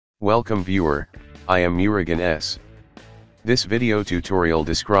Welcome viewer, I am Murugan S. This video tutorial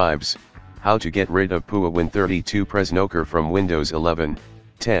describes how to get rid of PUA Win32 Presenoker from Windows 11,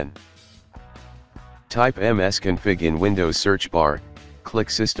 10. Type msconfig in Windows search bar, click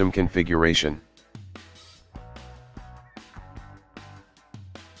System Configuration.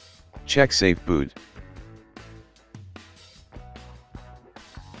 Check Safe Boot.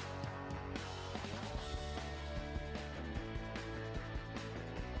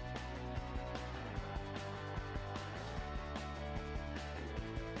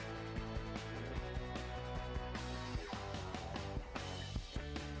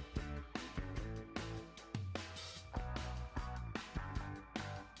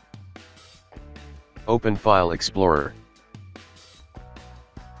 Open File Explorer.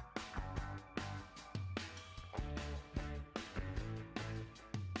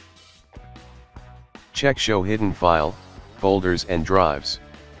 Check Show Hidden File, Folders and Drives.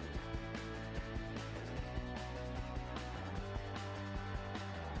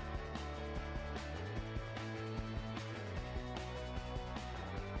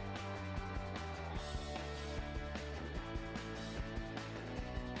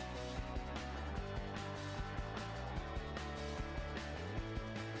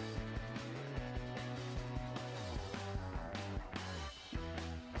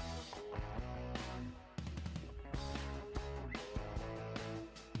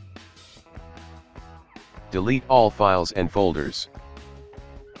 Delete all files and folders.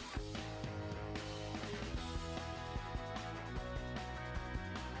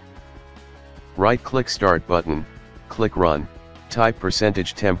 Right-click Start button, click Run, type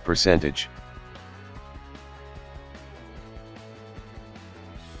 %temp%.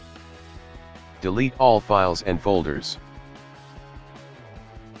 Delete all files and folders.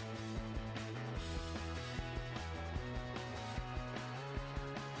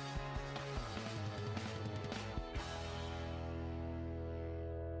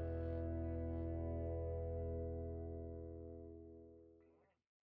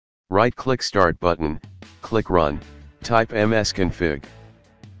 Right-click Start button, click Run, type msconfig.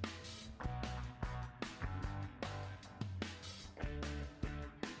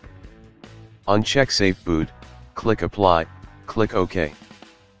 Uncheck Safe Boot, click Apply, click OK.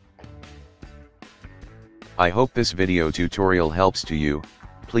 I hope this video tutorial helps to you.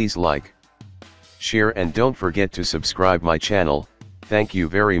 Please like, share and don't forget to subscribe my channel. Thank you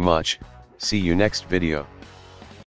very much. See you next video.